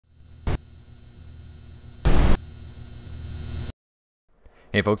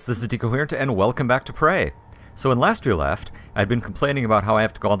Hey folks, this is Decoherent, and welcome back to Prey. So when last we left, I'd been complaining about how I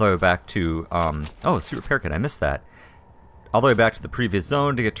have to go all the way back to, oh, suit repair kit, I missed that. All the way back to the previous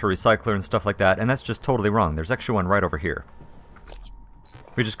zone to get to a recycler and stuff like that, and that's just totally wrong. There's actually one right over here.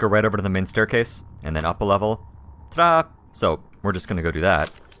 We just go right over to the main staircase, and then up a level. Ta-da! So, we're just gonna go do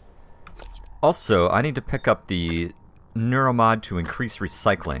that. Also, I need to pick up the neuromod to increase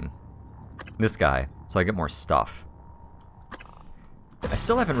recycling. This guy, so I get more stuff. I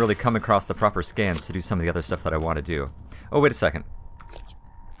still haven't really come across the proper scans to do some of the other stuff that I want to do. Oh, wait a second.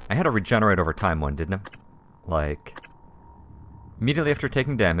 I had a regenerate over time one, didn't I? Like, immediately after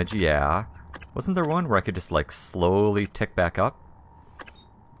taking damage, yeah. Wasn't there one where I could just, like, slowly tick back up?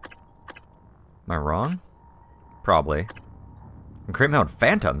 Am I wrong? Probably. I'm creating my own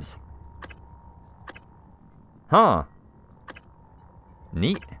phantoms. Huh.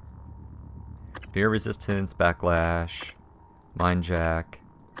 Neat. Fear resistance, backlash, mind jack.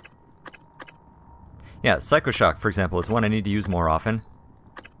 Yeah, Psycho Shock, for example, is one I need to use more often.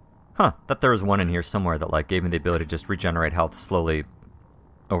 Huh, thought there was one in here somewhere that like gave me the ability to just regenerate health slowly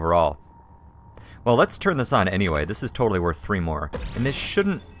overall. Well, let's turn this on anyway. This is totally worth 3 more. And this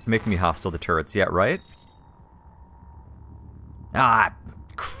shouldn't make me hostile to turrets yet, right? Ah,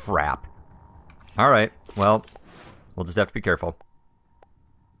 crap. Alright, well, we'll just have to be careful.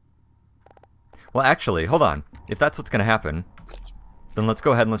 Well, actually, hold on. If that's what's going to happen, then let's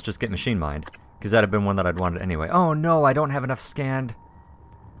go ahead and let's just get Machine Mind. Because that'd have been one that I'd wanted anyway. Oh no, I don't have enough scanned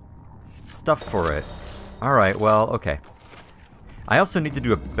stuff for it. Alright, well, okay. I also need to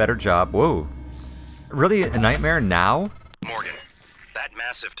do a better job. Whoa. Really? A nightmare now? Morgan, that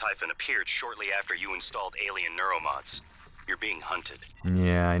massive typhon appeared shortly after you installed alien neuromods. You're being hunted.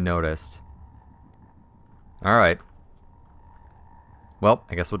 Yeah, I noticed. Alright. Well,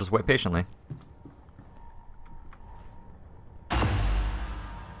 I guess we'll just wait patiently.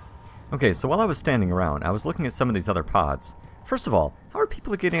 Okay, so while I was standing around, I was looking at some of these other pods. First of all, how are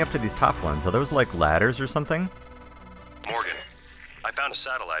people getting up to these top ones? Are those like ladders or something? Morgan, I found a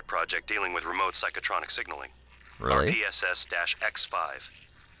satellite project dealing with remote psychotronic signaling. Really? RPSS-X5.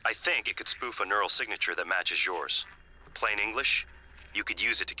 I think it could spoof a neural signature that matches yours. Plain English, you could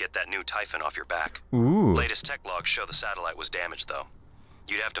use it to get that new typhon off your back. Ooh. Latest tech logs show the satellite was damaged, though.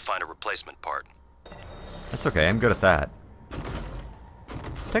 You'd have to find a replacement part. That's okay, I'm good at that.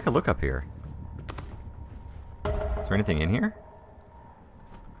 Let's take a look up here. Is there anything in here?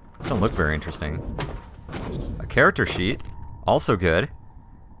 This don't look very interesting. A character sheet. Also good.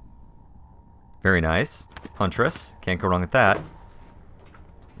 Very nice. Huntress. Can't go wrong with that.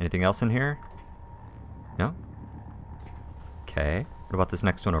 Anything else in here? No? Okay. What about this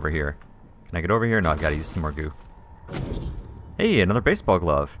next one over here? Can I get over here? No, I've got to use some more goo. Hey, another baseball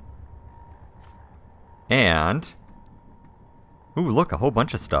glove. And... ooh, look, a whole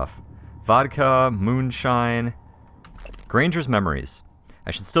bunch of stuff. Vodka, moonshine, Granger's memories.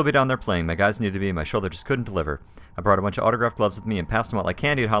 I should still be down there playing. My guys needed to be. My shoulder just couldn't deliver. I brought a bunch of autographed gloves with me and passed them out like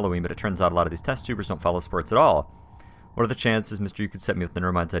candy at Halloween, but it turns out a lot of these test tubers don't follow sports at all. What are the chances, Mr. You could set me with the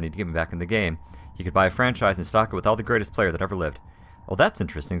neuromods I need to get me back in the game? You could buy a franchise and stock it with all the greatest player that ever lived. Well, that's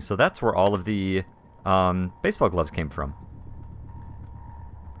interesting. So that's where all of the baseball gloves came from.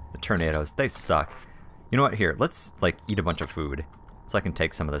 The tornadoes. They suck. You know what? Here, let's, like, eat a bunch of food. So I can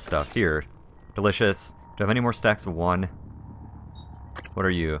take some of this stuff. Here. Delicious. Do I have any more stacks of 1? What are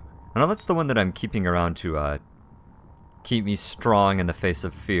you? Oh, no, that's the one that I'm keeping around to, keep me strong in the face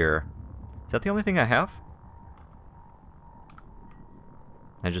of fear. Is that the only thing I have?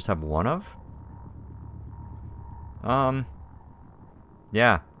 I just have 1 of?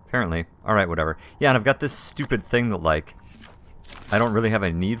 Yeah, apparently. Alright, whatever. Yeah, and I've got this stupid thing that, like, I don't really have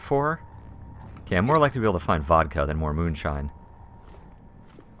a need for. Okay, I'm more likely to be able to find vodka than more moonshine.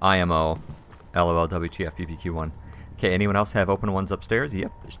 IMO. LOL WTF PPQ1. Okay, anyone else have open ones upstairs?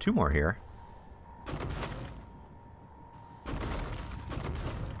 Yep, there's 2 more here.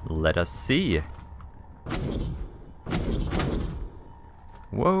 Let us see.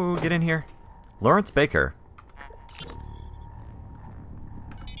 Whoa, get in here. Lawrence Baker.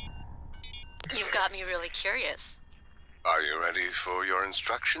 You've got me really curious. Are you ready for your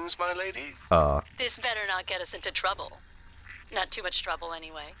instructions, my lady? This better not get us into trouble. Not too much trouble,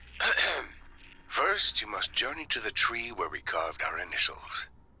 anyway. First, you must journey to the tree where we carved our initials.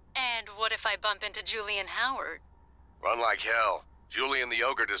 And what if I bump into Julian Howard? Run like hell. Julian the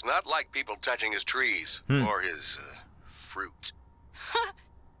ogre does not like people touching his trees, or his, fruit.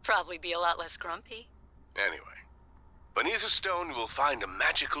 Probably be a lot less grumpy. Anyway, beneath a stone you will find a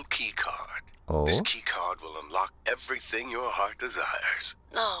magical key card. Oh? This key card will unlock everything your heart desires.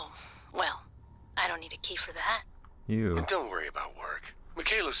 Oh, well, I don't need a key for that. You. And don't worry about work.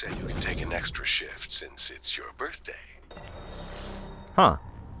 Michaela said you can take an extra shift since it's your birthday. Huh.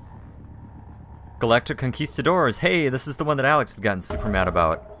 Galactic Conquistadors. Hey, this is the one that Alex had gotten super mad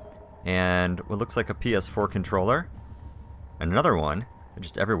about. And what looks like a PS4 controller. Another one. They're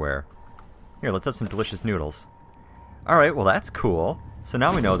just everywhere. Here, let's have some delicious noodles. Alright, well that's cool. So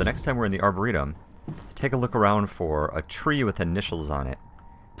now we know the next time we're in the Arboretum, to take a look around for a tree with initials on it.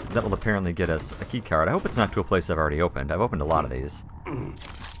 Because that will apparently get us a key card. I hope it's not to a place I've already opened. I've opened a lot of these.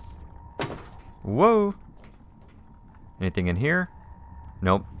 Whoa! Anything in here?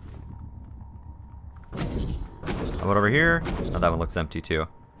 Nope. How about over here? Oh, that one looks empty too.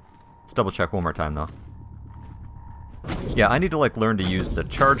 Let's double check one more time though. Yeah, I need to like learn to use the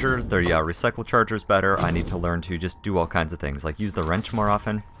charger, the recycle chargers better. I need to learn to just do all kinds of things, like use the wrench more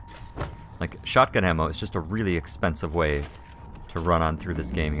often. Like shotgun ammo is just a really expensive way to run on through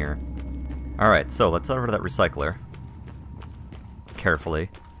this game here. Alright, so let's head over to that recycler. Carefully.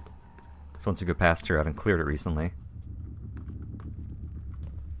 So once we go past here, I haven't cleared it recently.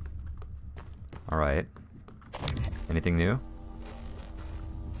 Alright. Anything new?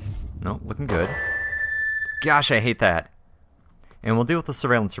 Nope, looking good. Gosh, I hate that. And we'll deal with the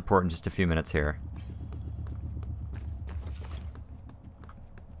surveillance report in just a few minutes here.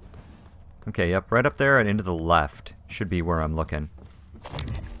 Okay, yep, right up there and into the left should be where I'm looking.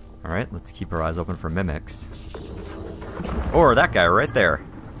 Alright, let's keep our eyes open for mimics. Or that guy right there.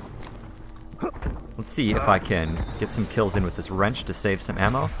 Let's see if I can get some kills in with this wrench to save some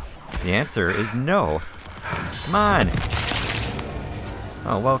ammo. The answer is no. Come on!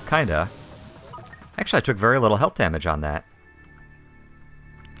 Oh, well, kinda. Actually, I took very little health damage on that.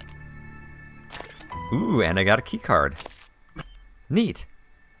 Ooh, and I got a key card. Neat.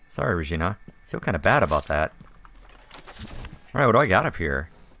 Sorry, Regina. I feel kind of bad about that. Alright, what do I got up here?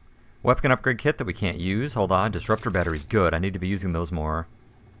 Weapon upgrade kit that we can't use. Hold on, disruptor battery's good. I need to be using those more.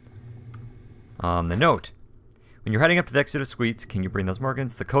 The note. When you're heading up to the Exodus Suites, can you bring those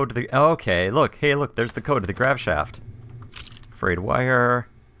Morgans? The code to the... Oh, okay, look. Hey, look, there's the code to the grav shaft. Frayed wire.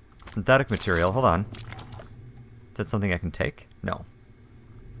 Synthetic material. Hold on. Is that something I can take? No.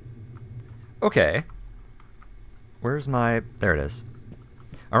 Okay. Where's my... There it is.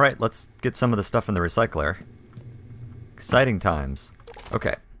 Alright, let's get some of the stuff in the recycler. Exciting times.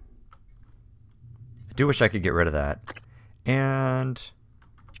 Okay. I do wish I could get rid of that. And...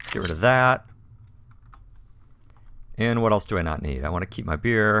 let's get rid of that. And what else do I not need? I want to keep my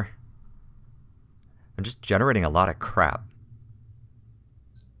beer. I'm just generating a lot of crap.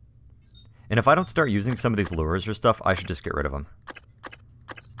 And if I don't start using some of these lures or stuff, I should just get rid of them.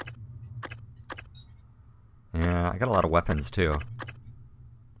 Yeah, I got a lot of weapons too.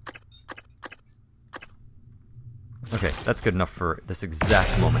 Okay, that's good enough for this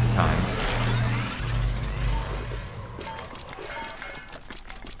exact moment in time.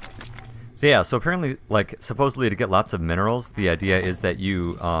 So yeah, so apparently, like, supposedly to get lots of minerals, the idea is that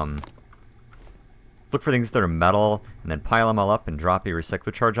you, look for things that are metal, and then pile them all up and drop a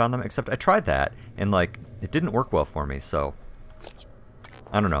recycler charge on them, except I tried that, and, like, it didn't work well for me, so...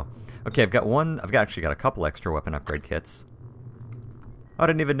 I don't know. Okay, I've actually got a couple extra weapon upgrade kits. Oh, I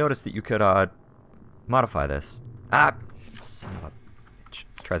didn't even notice that you could, modify this. Ah! Son of a bitch.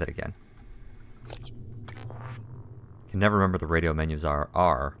 Let's try that again. Can never remember the radio menus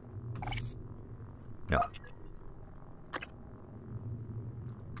are. No.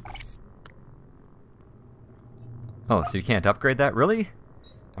 Oh, so you can't upgrade that? Really?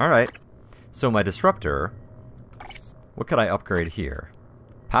 Alright. So my disruptor... what could I upgrade here?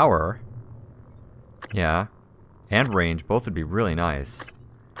 Power. Yeah. And range. Both would be really nice.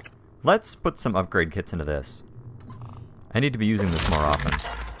 Let's put some upgrade kits into this. I need to be using this more often.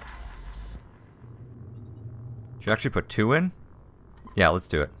 Should I actually put 2 in? Yeah, let's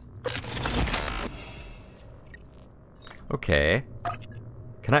do it. Okay.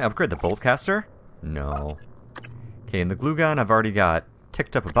 Can I upgrade the bolt caster? No. Okay, and the glue gun I've already got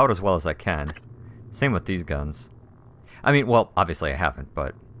ticked up about as well as I can. Same with these guns. I mean, well, obviously I haven't,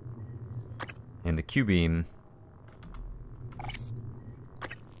 but... and the Q-beam...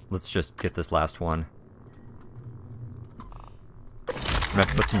 let's just get this last one. I'm gonna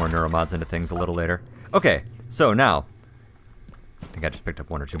have to put some more neuromods into things a little later. Okay, so now... I think I just picked up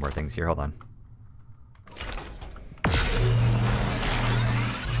 1 or 2 more things here. Hold on.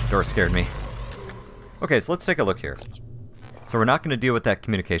 Door scared me. Okay, so let's take a look here. So we're not going to deal with that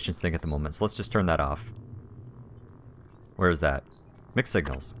communications thing at the moment, so let's just turn that off. Where is that? Mixed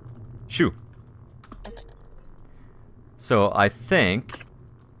signals. Shoo! So I think...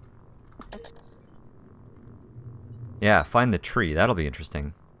 yeah, find the tree. That'll be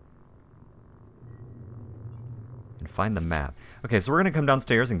interesting. And find the map. Okay, so we're going to come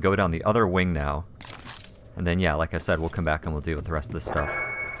downstairs and go down the other wing now. And then, yeah, like I said, we'll come back and we'll deal with the rest of this stuff.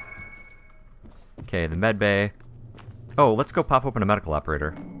 Okay, the med bay. Oh, let's go pop open a medical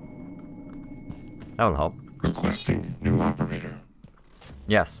operator. That'll help. Requesting new operator.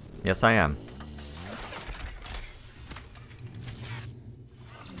 Yes. Yes, I am.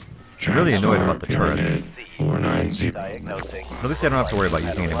 I'm really annoyed about the turrets. 490. At least I don't have to worry about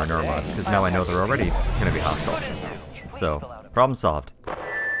using any more neuromods, because now I know they're already going to be hostile. So, problem solved.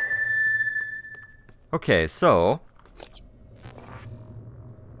 Okay, so...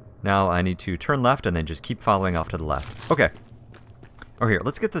 now I need to turn left and then just keep following off to the left. Okay. Oh, here,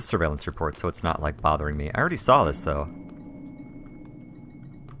 let's get this surveillance report so it's not, like, bothering me. I already saw this, though.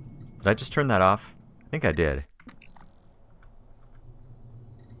 Did I just turn that off? I think I did.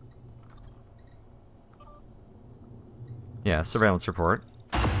 Yeah, surveillance report.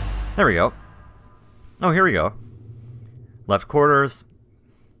 There we go. Oh, here we go. Left quarters.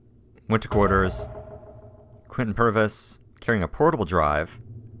 Went to quarters. Quentin Purvis. Carrying a portable drive.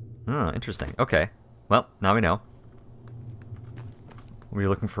 Oh, interesting. Okay. Well, now we know. We'll be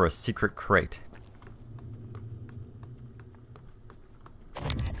looking for a secret crate.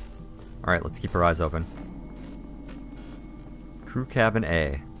 Alright, let's keep our eyes open. Crew cabin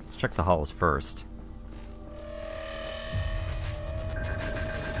A. Let's check the halls first.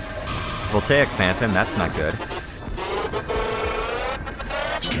 Voltaic Phantom, that's not good.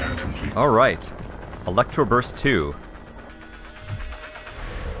 Alright. Electroburst 2.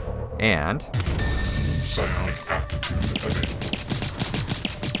 And... Psionic aptitude available.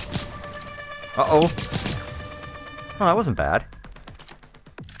 uh-oh. Oh, that wasn't bad.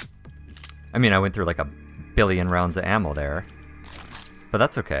 I mean, I went through like a billion rounds of ammo there. But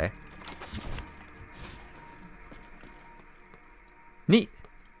that's okay. Neat.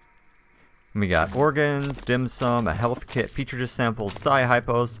 We got organs, dim sum, a health kit, petri dish samples,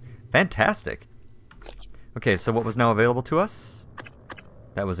 psi-hypos. Fantastic. Okay, so what was now available to us?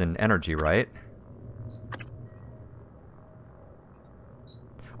 That was in energy, right?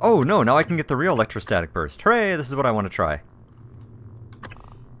 Oh, no, now I can get the real electrostatic burst. Hooray, this is what I want to try.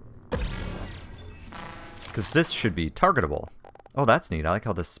 Because this should be targetable. Oh, that's neat. I like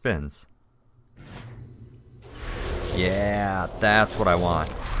how this spins. Yeah, that's what I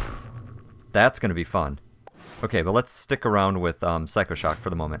want. That's going to be fun. Okay, but let's stick around with Psychoshock for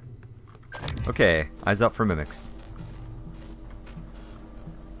the moment. Okay, eyes up for mimics.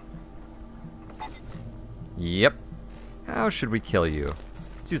 Yep. How should we kill you?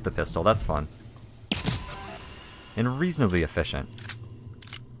 Let's use the pistol, that's fun. And reasonably efficient.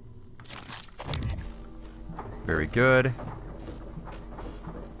 Very good.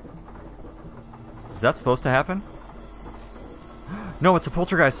 Is that supposed to happen? No, it's a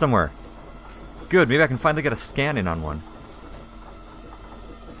poltergeist somewhere. Good, maybe I can finally get a scan in on one.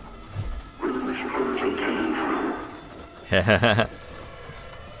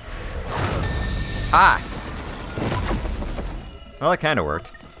 Ah! Well, that kind of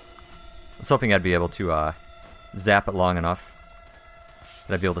worked. I was hoping I'd be able to zap it long enough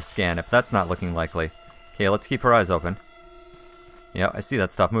that I'd be able to scan it, but that's not looking likely. Okay, let's keep our eyes open. Yeah, I see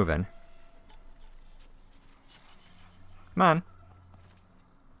that stuff moving. Come on.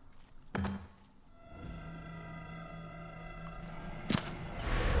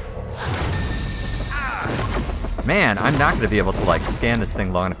 Man, I'm not going to be able to, like, scan this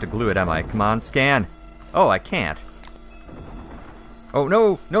thing long enough to glue it, am I? Come on, scan. Oh, I can't. Oh,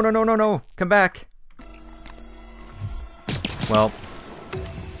 no! No, no, no, no, no! Come back! Well,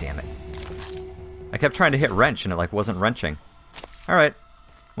 damn it. I kept trying to hit wrench and it, like, wasn't wrenching. Alright.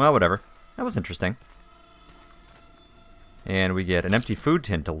 Well, whatever. That was interesting. And we get an empty food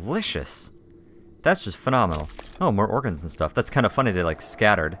tin. Delicious! That's just phenomenal. Oh, more organs and stuff. That's kind of funny they, like,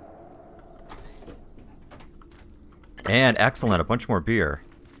 scattered. And excellent, a bunch more beer.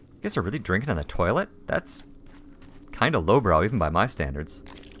 You guys are really drinking in the toilet? That's kind of lowbrow, even by my standards.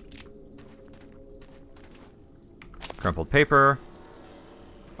 Crumpled paper.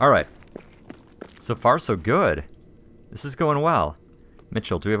 Alright. So far, so good. This is going well.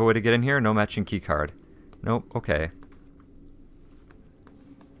 Mitchell, do we have a way to get in here? No matching keycard. Nope, okay.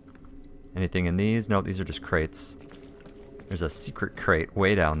 Anything in these? Nope, these are just crates. There's a secret crate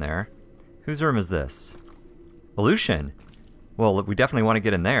way down there. Whose room is this? Illusion. Well, we definitely want to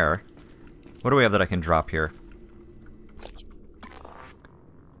get in there. What do we have that I can drop here?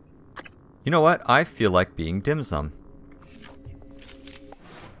 You know what? I feel like being dim sum.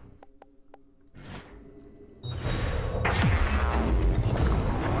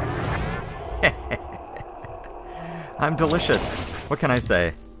 I'm delicious. What can I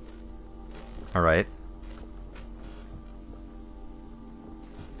say? Alright.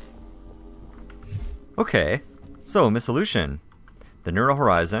 Okay. So, Miss Aleutian. The Neural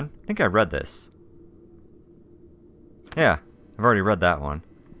Horizon. I think I read this. Yeah, I've already read that one.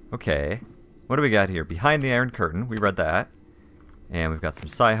 Okay. What do we got here? Behind the Iron Curtain. We read that. And we've got some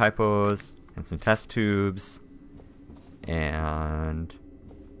sci-hypos and some test tubes. And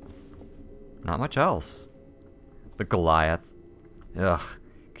not much else. The Goliath. Ugh.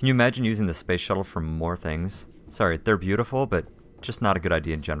 Can you imagine using the space shuttle for more things? Sorry, they're beautiful, but just not a good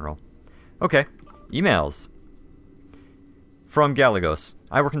idea in general. Okay. Emails. From Galagos.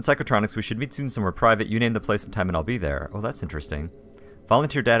 I work in psychotronics. We should meet soon somewhere private. You name the place and time and I'll be there. Oh, that's interesting.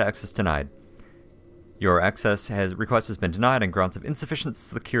 Volunteer data access denied. Your request has been denied on grounds of insufficient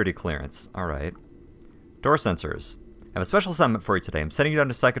security clearance. Alright. Door sensors. I have a special assignment for you today. I'm sending you down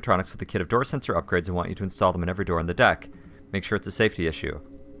to psychotronics with a kit of door sensor upgrades and want you to install them in every door on the deck. Make sure it's a safety issue.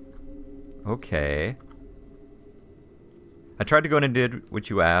 Okay. I tried to go in and did what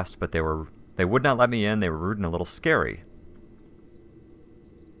you asked, but they would not let me in. They were rude and a little scary.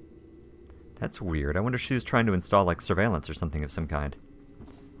 That's weird. I wonder if she was trying to install like surveillance or something of some kind.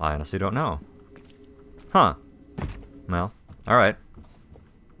 I honestly don't know. Huh. Well, alright.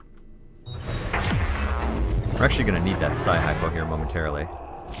 We're actually going to need that sci-hypo here momentarily.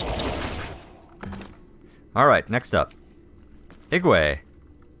 Alright, next up. Igwe.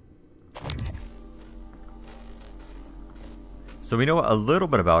 So we know a little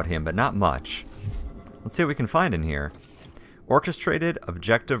bit about him, but not much. Let's see what we can find in here. Orchestrated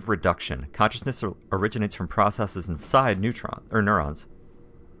objective reduction. Consciousness originates from processes inside neurons.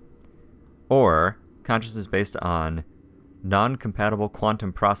 Or consciousness based on non-compatible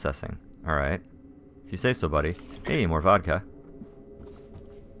quantum processing. Alright. If you say so, buddy. Hey, more vodka.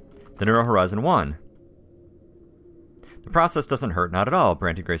 The Neural Horizon 1. The process doesn't hurt, not at all.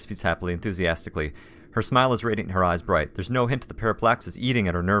 Brandy Gray speaks happily, enthusiastically. Her smile is radiant and her eyes bright. There's no hint of the paraplaxis eating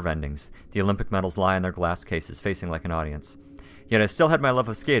at her nerve endings. The Olympic medals lie in their glass cases, facing like an audience. Yet I still had my love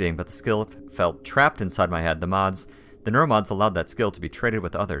of skating, but the skill felt trapped inside my head. The neuromods allowed that skill to be traded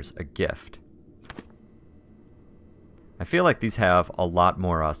with others, a gift. I feel like these have a lot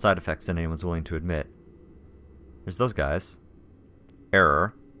more side effects than anyone's willing to admit. There's those guys.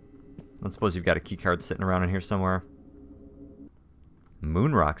 Error. Let's suppose you've got a key card sitting around in here somewhere.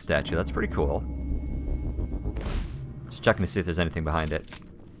 Moonrock statue, that's pretty cool. Just checking to see if there's anything behind it.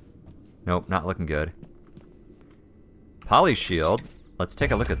 Nope, not looking good. Polyshield. Let's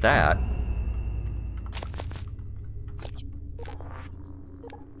take a look at that.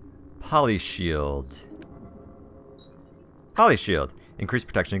 Polyshield. Polyshield. Increased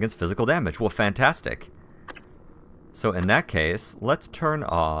protection against physical damage. Well, fantastic. So in that case, let's turn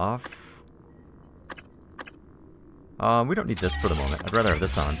off... we don't need this for the moment. I'd rather have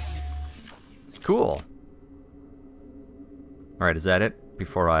this on. Cool. Alright, is that it?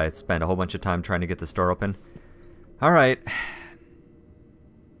 Before I spend a whole bunch of time trying to get this door open? Alright.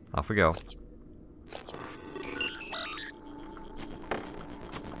 Off we go.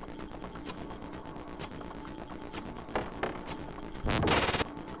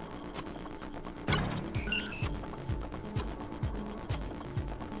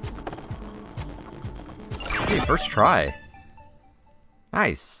 Hey, first try.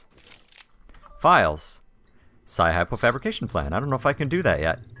 Nice. Files. Sci-hypo fabrication plan. I don't know if I can do that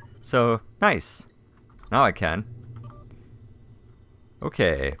yet. So, nice. Now I can.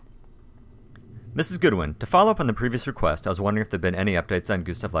 Okay. Mrs. Goodwin, to follow up on the previous request, I was wondering if there have been any updates on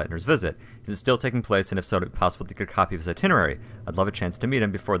Gustav Leitner's visit. Is it still taking place, and if so, would it be possible to get a copy of his itinerary? I'd love a chance to meet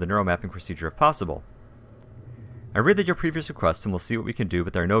him before the neuromapping procedure if possible. I read that your previous requests, and we'll see what we can do,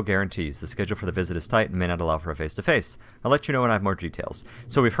 but there are no guarantees. The schedule for the visit is tight and may not allow for a face-to-face. I'll let you know when I have more details.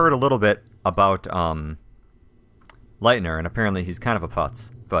 So we've heard a little bit about Leitner, and apparently he's kind of a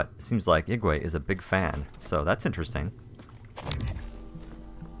putz, but it seems like Igwe is a big fan, so that's interesting.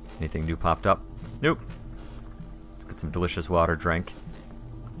 Anything new popped up? Nope. Let's get some delicious water drink.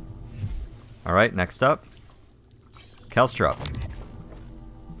 Alright, next up. Kelstrup.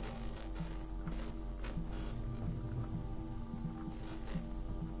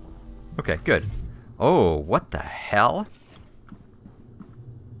 Okay, good. Oh, what the hell?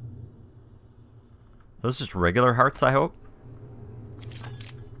 Those just regular hearts, I hope?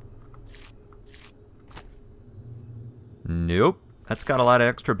 Nope. That's got a lot of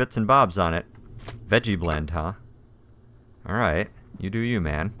extra bits and bobs on it. Veggie blend, huh? Alright. You do you,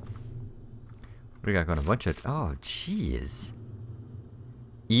 man. What do we got going? A bunch of... Oh, jeez.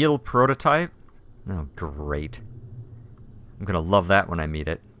 Eel prototype? Oh, great. I'm gonna love that when I meet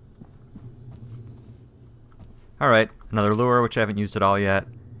it. Alright, another lure, which I haven't used at all yet.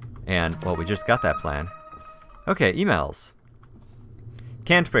 And, well, we just got that plan. Okay, emails.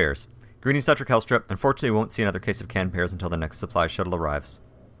 Canned fares. Greetings, Dr. Kelstrip. Unfortunately, we won't see another case of canned pears until the next supply shuttle arrives.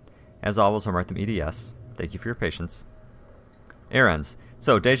 As always, I'll mark them EDS. Thank you for your patience. Errands.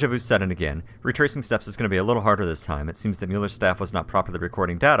 So, deja vu set in again. Retracing steps is going to be a little harder this time. It seems that Mueller's staff was not properly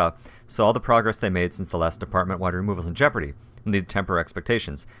recording data, so all the progress they made since the last department-wide removal is in jeopardy, and need to temper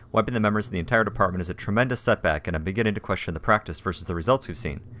expectations. Wiping the members of the entire department is a tremendous setback, and I'm beginning to question the practice versus the results we've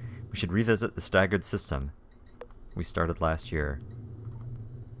seen. We should revisit the staggered system we started last year.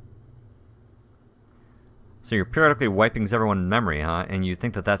 So you're periodically wiping everyone's memory, huh? And you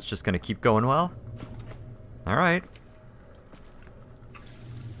think that that's just going to keep going well? Alright.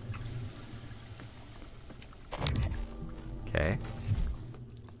 Okay.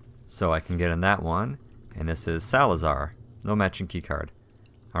 So I can get in that one. And this is Salazar. No matching keycard.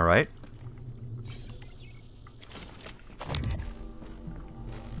 Alright.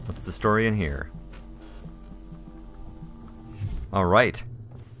 What's the story in here? Alright.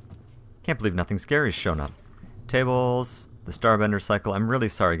 Can't believe nothing scary's shown up. Tables, the Starbender cycle. I'm really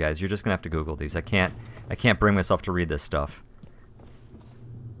sorry, guys. You're just gonna have to Google these. I can't bring myself to read this stuff.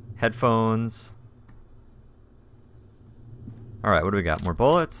 Headphones. Alright, what do we got? More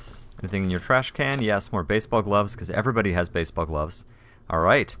bullets? Anything in your trash can? Yes, more baseball gloves, because everybody has baseball gloves.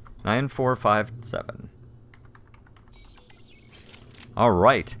 Alright. 9457.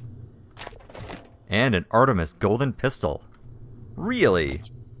 Alright. And an Artemis golden pistol. Really?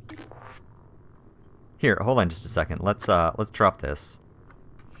 Here, hold on just a second. Let's drop this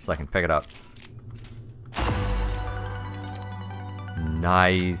so I can pick it up.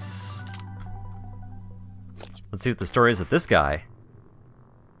 Nice. Let's see what the story is with this guy.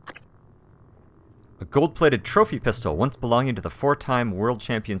 A gold-plated trophy pistol, once belonging to the 4-time world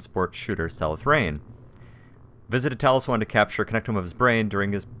champion sport shooter Salith Rain. Visited Talos one to capture, connect him with his brain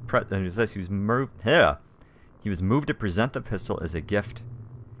during his he was moved to present the pistol as a gift.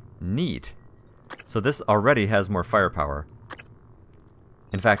 Neat. So this already has more firepower.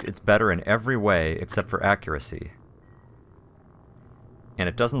 In fact, it's better in every way except for accuracy. And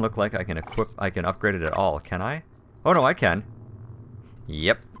it doesn't look like I can upgrade it at all, can I? Oh no, I can.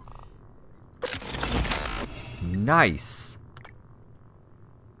 Yep. Nice.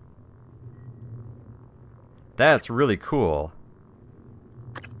 That's really cool.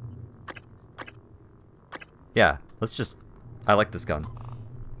 Yeah, I like this gun.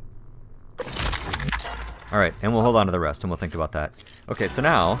 Alright, and we'll hold on to the rest and we'll think about that. Okay, so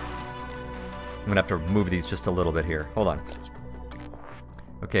now I'm gonna have to move these just a little bit here. Hold on.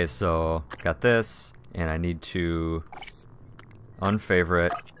 Okay, so got this, and I need to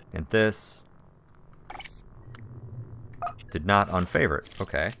unfavorite, and this did not unfavorite.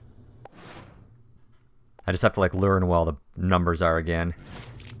 Okay. I just have to like learn while the numbers are again.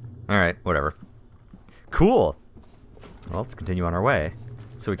 Alright, whatever. Cool! Well, let's continue on our way.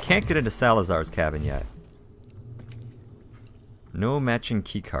 So we can't get into Salazar's cabin yet. No matching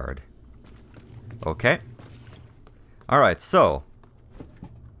keycard. Okay. Alright, so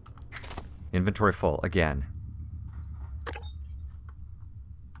inventory full again.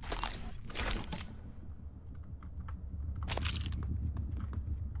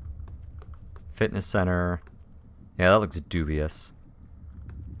 Fitness center. Yeah, that looks dubious.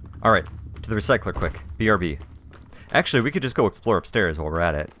 Alright, to the recycler quick. BRB. Actually, we could just go explore upstairs while we're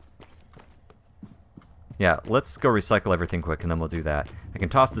at it. Yeah, let's go recycle everything quick and then we'll do that. I can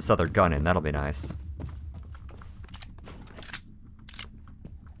toss this other gun in, that'll be nice.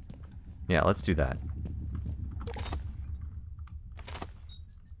 Yeah, let's do that.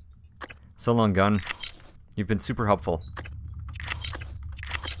 So long, gun. You've been super helpful.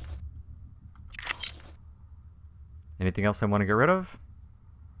 Anything else I want to get rid of?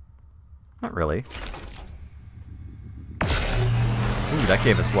 Not really. Ooh, that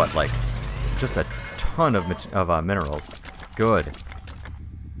gave us what, like, just a ton of minerals. Good.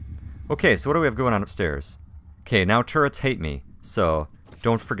 Okay, so what do we have going on upstairs? Okay, now turrets hate me, so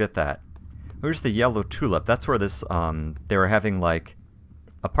don't forget that. Where's the yellow tulip? That's where this, they were having, like,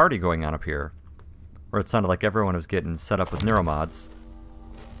 a party going on up here. Where it sounded like everyone was getting set up with neuromods.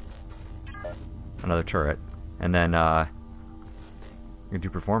 Another turret. And then, you can do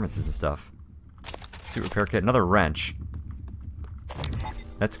performances and stuff. Suit repair kit, another wrench.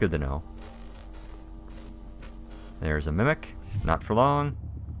 That's good to know. There's a mimic. Not for long.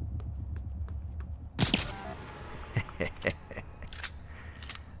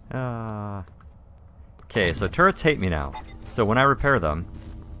 Okay, so turrets hate me now. So when I repair them,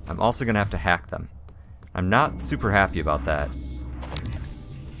 I'm also going to have to hack them. I'm not super happy about that.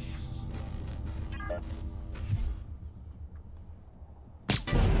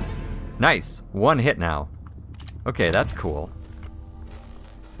 Nice! One hit now. Okay, that's cool.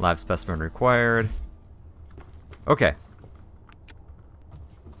 Live specimen required. Okay.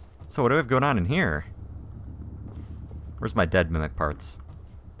 So what do we have going on in here? Where's my dead mimic parts?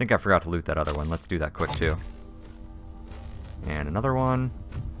 I think I forgot to loot that other one. Let's do that quick too. And another one.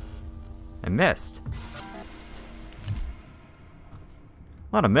 I missed.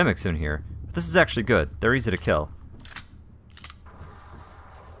 A lot of mimics in here. But this is actually good. They're easy to kill.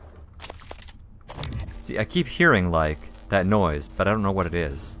 See, I keep hearing, like, that noise, but I don't know what it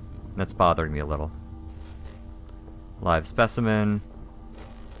is. And that's bothering me a little. Live specimen.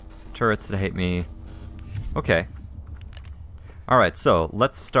 Turrets that hate me. Okay. Alright, so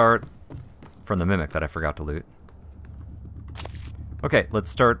let's start from the mimic that I forgot to loot. Okay, let's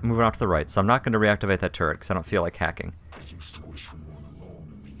start moving off to the right. So I'm not going to reactivate that turret because I don't feel like hacking. I used to wish for one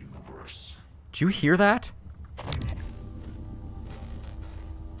alone in the universe. Did you hear that?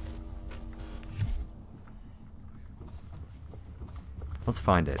 Let's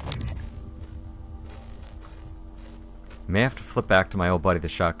find it. May have to flip back to my old buddy the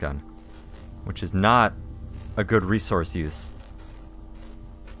shotgun, which is not a good resource use.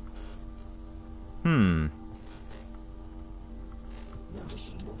 What does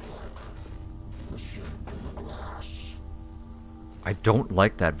it look like? The shape in the glass. I don't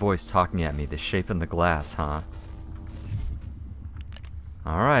like that voice talking at me, the shape in the glass, huh?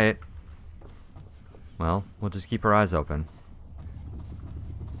 Alright. Well, we'll just keep our eyes open.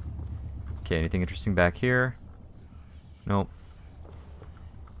 Okay, anything interesting back here? Nope.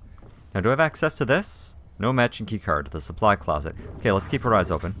 Now, do I have access to this? No matching keycard. The supply closet. Okay, let's keep our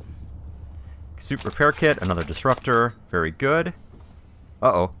eyes open. Suit repair kit, another disruptor. Very good.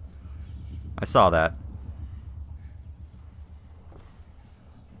 Uh-oh. I saw that.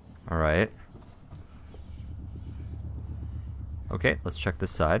 Alright. Okay, let's check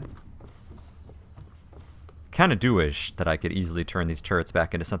this side. Kinda do wish that I could easily turn these turrets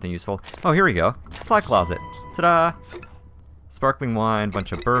back into something useful. Oh, here we go. Supply closet. Ta-da! Sparkling wine,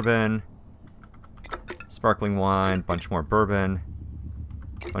 bunch of bourbon. Sparkling wine, bunch more bourbon.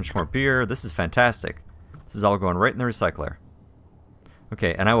 Bunch more beer. This is fantastic. This is all going right in the recycler.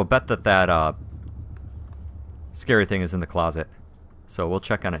 Okay, and I will bet that that scary thing is in the closet. So we'll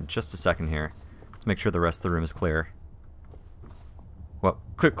check on it in just a second here. Let's make sure the rest of the room is clear. Well,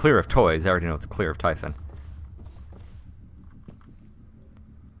 clear of toys. I already know it's clear of Typhon.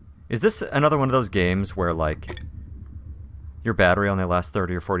 Is this another one of those games where, like, your battery only lasts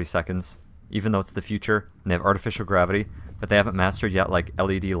 30 or 40 seconds, even though it's the future, and they have artificial gravity, but they haven't mastered yet, like,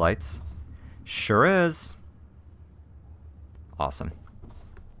 LED lights? Sure is. Awesome.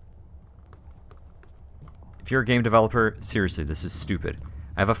 If you're a game developer, seriously, this is stupid.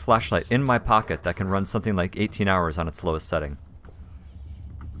 I have a flashlight in my pocket that can run something like 18 hours on its lowest setting.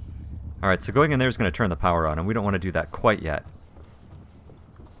 Alright, so going in there is going to turn the power on, and we don't want to do that quite yet.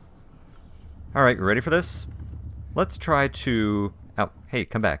 Alright, you ready for this? Let's try to... Oh, hey,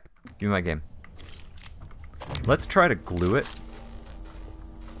 come back. Give me my game. Let's try to glue it.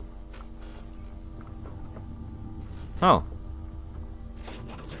 Oh.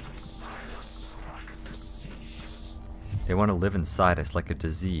 They want to live inside us like a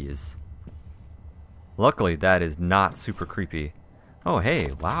disease. Luckily, that is not super creepy. Oh,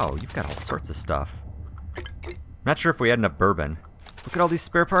 hey, wow, you've got all sorts of stuff. Not sure if we had enough bourbon. Look at all these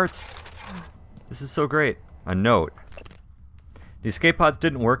spare parts. This is so great. A note. The escape pods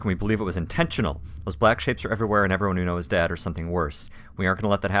didn't work and we believe it was intentional. Those black shapes are everywhere and everyone we know is dead or something worse. We aren't going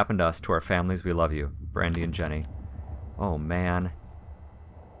to let that happen to us, to our families. We love you. Brandy and Jenny. Oh, man.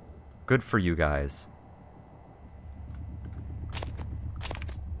 Good for you guys.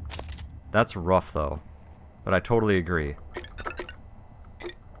 That's rough, though. But I totally agree.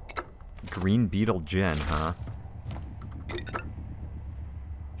 Green Beetle Gin, huh?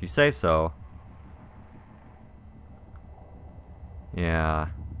 If you say so. Yeah.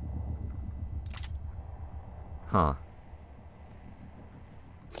 Huh.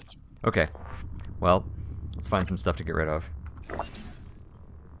 Okay. Well, let's find some stuff to get rid of.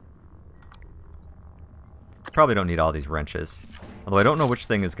 Probably don't need all these wrenches. Although I don't know which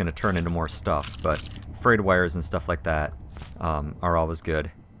thing is going to turn into more stuff, but frayed wires and stuff like that are always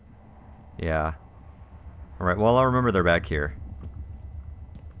good. Yeah. Alright, well, I'll remember they're back here.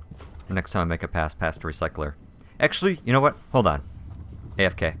 Next time I make a pass past a recycler. Actually, you know what? Hold on.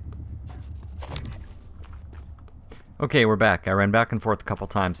 AFK. Okay, we're back. I ran back and forth a couple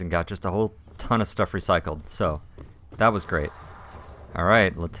times and got just a whole ton of stuff recycled, so that was great.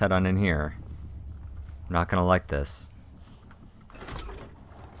 Alright, let's head on in here. I'm not gonna like this.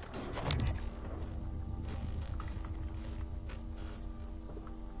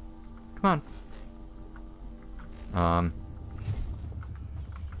 Come on.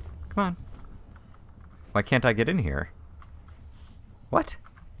 Come on. Why can't I get in here? What?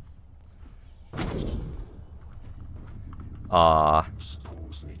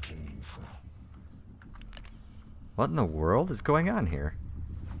 Suppose they came from. What in the world is going on here?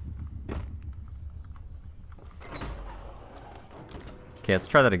 Okay, let's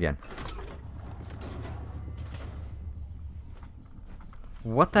try that again.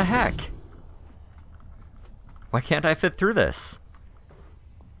 What the heck? Why can't I fit through this?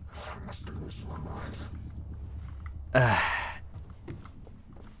 I must have missed my mind.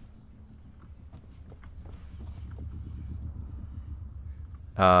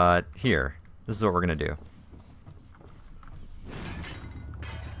 Here. This is what we're gonna do.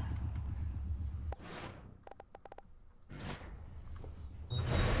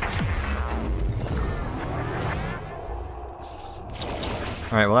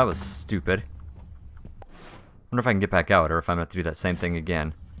 Alright, well that was stupid. Wonder if I can get back out, or if I'm gonna have to do that same thing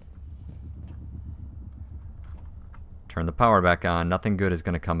again. Turn the power back on. Nothing good is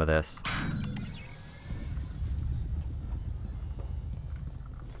gonna come of this.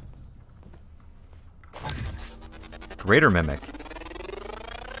 Greater Mimic.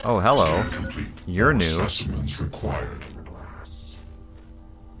 Oh, hello. Complete. You're More new. Specimens required.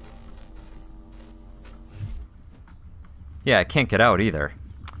 Yeah, I can't get out either.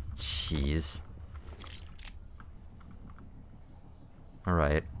 Jeez.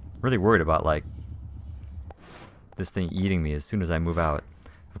 Alright. Really worried about, like, this thing eating me as soon as I move out.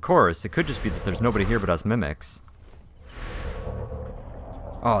 Of course, it could just be that there's nobody here but us mimics.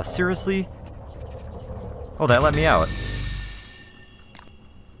 Oh, seriously? Oh, that let me out.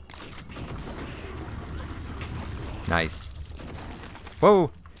 Nice.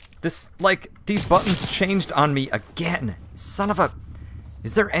 Whoa! This, like, these buttons changed on me again. Son of a...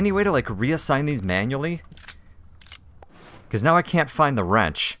 Is there any way to, like, reassign these manually? Because now I can't find the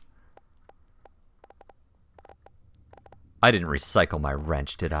wrench. I didn't recycle my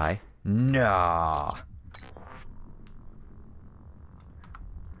wrench, did I? No.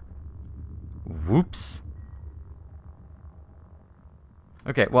 Whoops.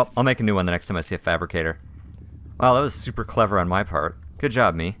 Okay, well, I'll make a new one the next time I see a fabricator. Wow, that was super clever on my part. Good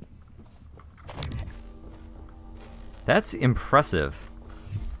job, me. That's impressive.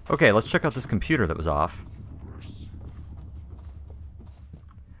 Okay, let's check out this computer that was off.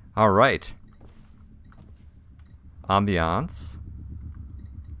 Alright. Ambiance.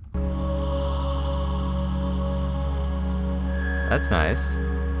 That's nice.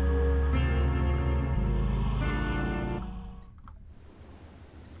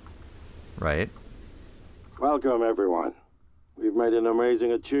 Right. Welcome, everyone. We've made an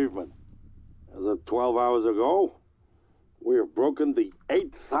amazing achievement. As of 12 hours ago, we have broken the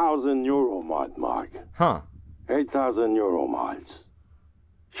 8,000 Euromod mark. Huh. 8,000 Euromods.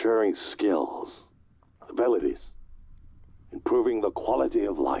 Sharing skills, abilities, improving the quality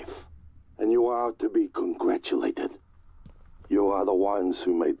of life. And you are to be congratulated. You are the ones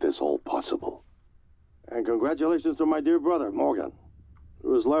who made this all possible. And congratulations to my dear brother, Morgan,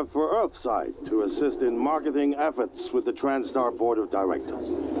 who has left for Earthside to assist in marketing efforts with the TranStar Board of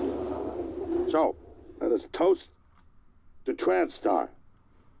Directors. So, let us toast to TranStar,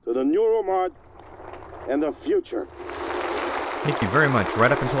 to the Neuromod, and the future. Thank you very much.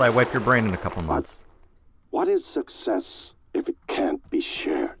 Right up until I wipe your brain in a couple months. What is success if it can't be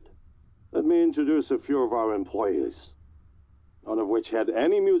shared? Let me introduce a few of our employees, none of which had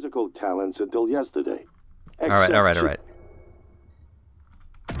any musical talents until yesterday. All right.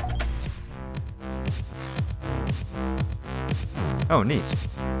 Oh, neat.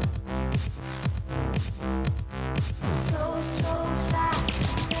 So fast,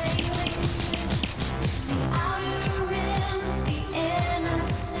 sailing ships, the outer rim, the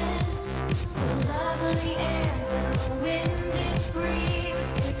innocence, the lovely air, the wind it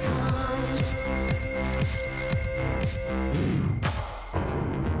breathes to come.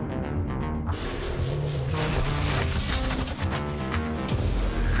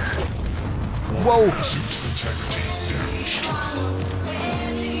 Whoa!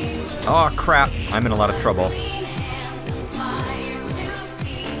 Oh crap, I'm in a lot of trouble.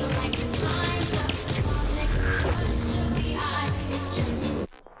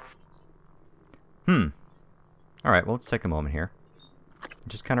 Alright, well let's take a moment here.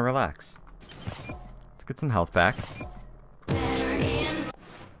 Just kind of relax. Let's get some health back.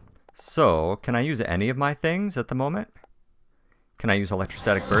 So, can I use any of my things at the moment? Can I use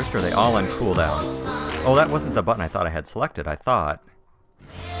electrostatic burst, or are they all on cooldown? Oh, that wasn't the button I thought I had selected, I thought.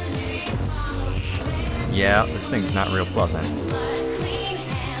 Yeah, this thing's not real pleasant.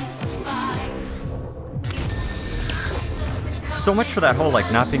 so much for that whole,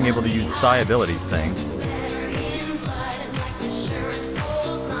 like, not being able to use psi abilities thing.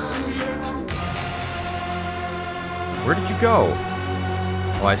 Where did you go?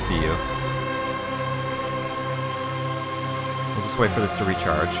 Oh, I see you. We'll just wait for this to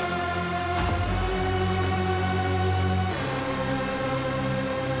recharge.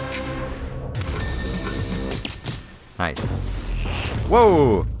 Nice.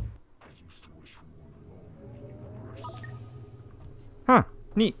 Whoa! Huh,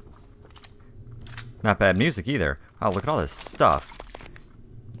 neat. Not bad music either. Wow, look at all this stuff.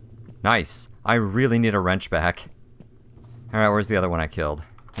 Nice. I really need a wrench back. Alright, where's the other one I killed?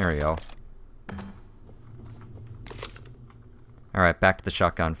 There we go. Alright, back to the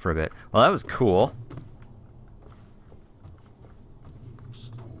shotgun for a bit. Well, that was cool.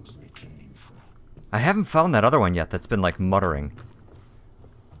 I haven't found that other one yet that's been, like, muttering.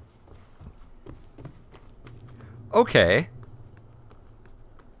 Okay.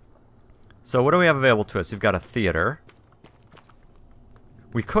 So what do we have available to us? We've got a theater.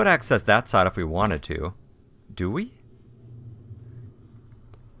 We could access that side if we wanted to. Do we?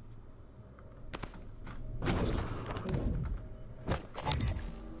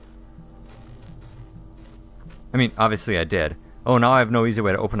 I mean, obviously I did. Oh, now I have no easy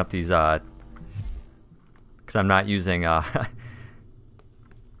way to open up these, because I'm not using,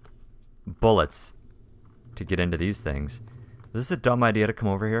 bullets to get into these things. Is this a dumb idea to come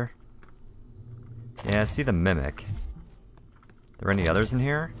over here? Yeah, I see the mimic. Are there any others in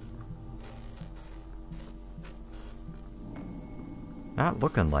here? Not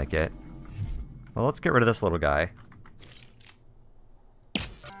looking like it. Well, let's get rid of this little guy.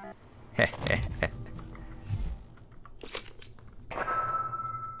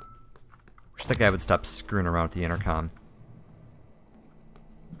 Wish that guy would stop screwing around with the intercom.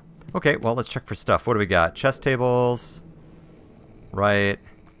 Okay, well, let's check for stuff. What do we got? Chest tables. Right.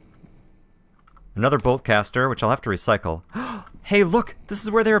 Another bolt caster, which I'll have to recycle. Hey, look! This is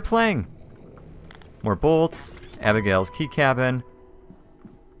where they were playing! More bolts. Abigail's key cabin.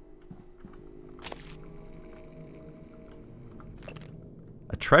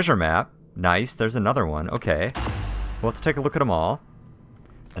 A treasure map. Nice, there's another one. Okay. Well, let's take a look at them all.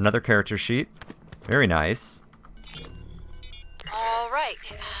 Another character sheet. Very nice. All right.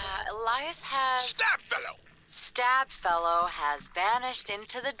 Elias has... Stabfellow has vanished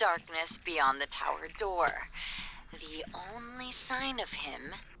into the darkness beyond the tower door. The only sign of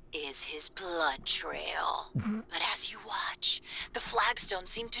him is his blood trail. But as you watch, the flagstones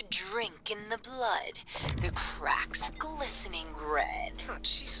seem to drink in the blood, the cracks glistening red. Oh,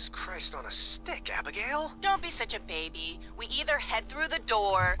 Jesus Christ on a stick, Abigail. Don't be such a baby. We either head through the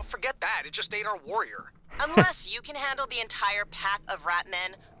door... Oh, forget that. It just ate our warrior. Unless you can handle the entire pack of rat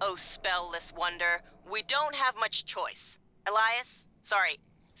men, oh spellless wonder, we don't have much choice. Elias? Sorry,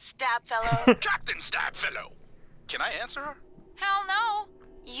 Stabfellow? Captain Stabfellow! Can I answer her? Hell no!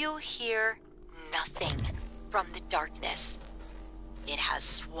 You hear nothing from the darkness. It has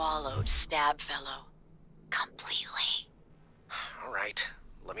swallowed Stabfellow completely. All right.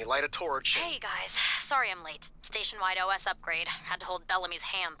 Let me light a torch. Hey guys, sorry I'm late. Station-wide OS upgrade. Had to hold Bellamy's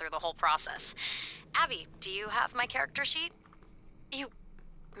hand through the whole process. Abby, do you have my character sheet? You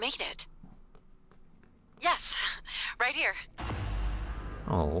made it. Yes, right here.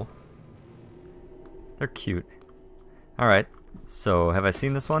 Oh. They're cute. Alright, so have I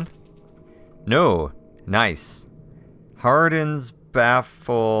seen this one? No. Nice. Hardens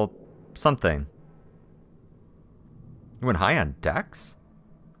baffle something. You went high on Dex?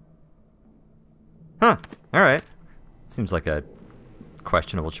 Huh. Alright. Seems like a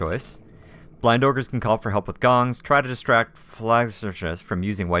questionable choice. Blind ogres can call for help with gongs. Try to distract flagsters from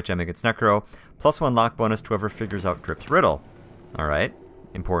using white gem against Necro. +1 lock bonus to whoever figures out Drip's riddle. Alright.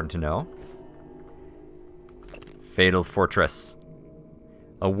 Important to know. Fatal Fortress.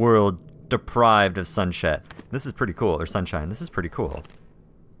 A world deprived of sunshine. This is pretty cool. Or sunshine. This is pretty cool.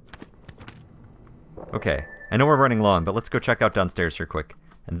 Okay. I know we're running long, but let's go check out downstairs here quick.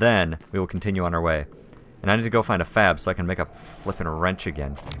 And then we will continue on our way. And I need to go find a fab so I can make a flippin' wrench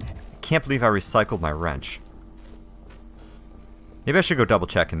again. I can't believe I recycled my wrench. Maybe I should go double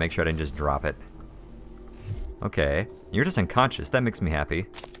check and make sure I didn't just drop it. Okay. You're just unconscious. That makes me happy.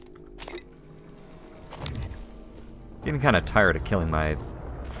 Getting kind of tired of killing my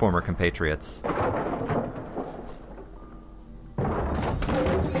former compatriots.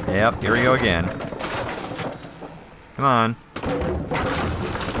 Yep, here we go again. Come on.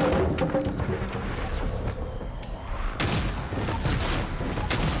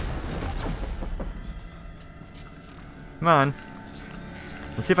 Come on.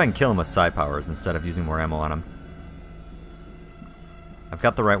 Let's see if I can kill him with psi powers instead of using more ammo on him. I've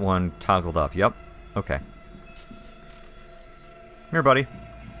got the right one toggled up. Yep. Okay. Here, buddy.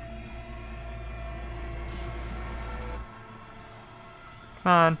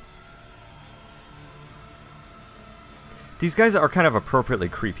 Come on. These guys are kind of appropriately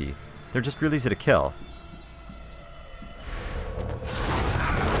creepy. They're just real easy to kill.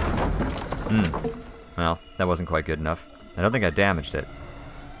 Well, that wasn't quite good enough. I don't think I damaged it.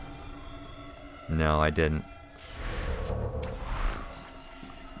 No, I didn't.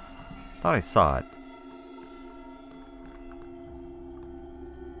 Thought I saw it.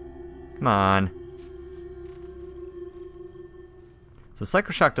 Come on. So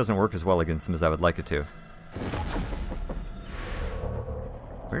Psychoshock doesn't work as well against them as I would like it to.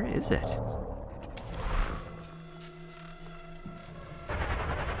 Where is it?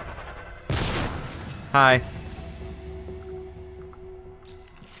 Hi.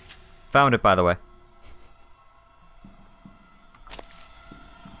 Found it, by the way.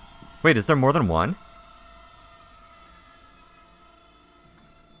 Wait, is there more than one?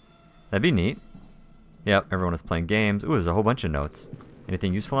 That'd be neat. Yep, everyone is playing games. Ooh, there's a whole bunch of notes.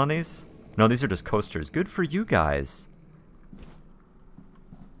 Anything useful on these? No, these are just coasters. Good for you guys.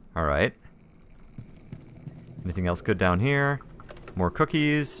 Alright. Anything else good down here? More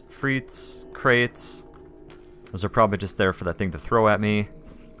cookies, frites, crates. Those are probably just there for that thing to throw at me.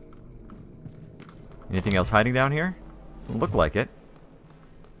 Anything else hiding down here? Doesn't look like it.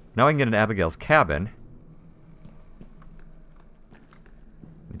 Now I can get into Abigail's cabin.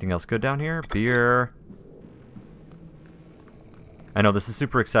 Anything else good down here? Beer. I know, this is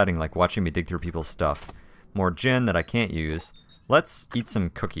super exciting, like watching me dig through people's stuff. More gin that I can't use. Let's eat some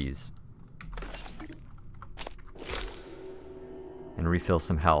cookies. And refill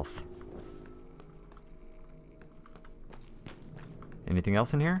some health. Anything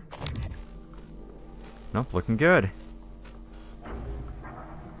else in here? Nope, looking good.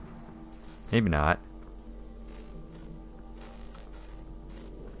 Maybe not.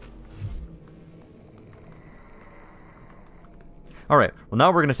 Alright, well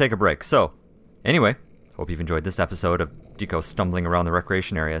now we're going to take a break. So, anyway, hope you've enjoyed this episode of Deco stumbling around the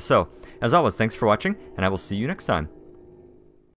recreation area. So, as always, thanks for watching, and I will see you next time.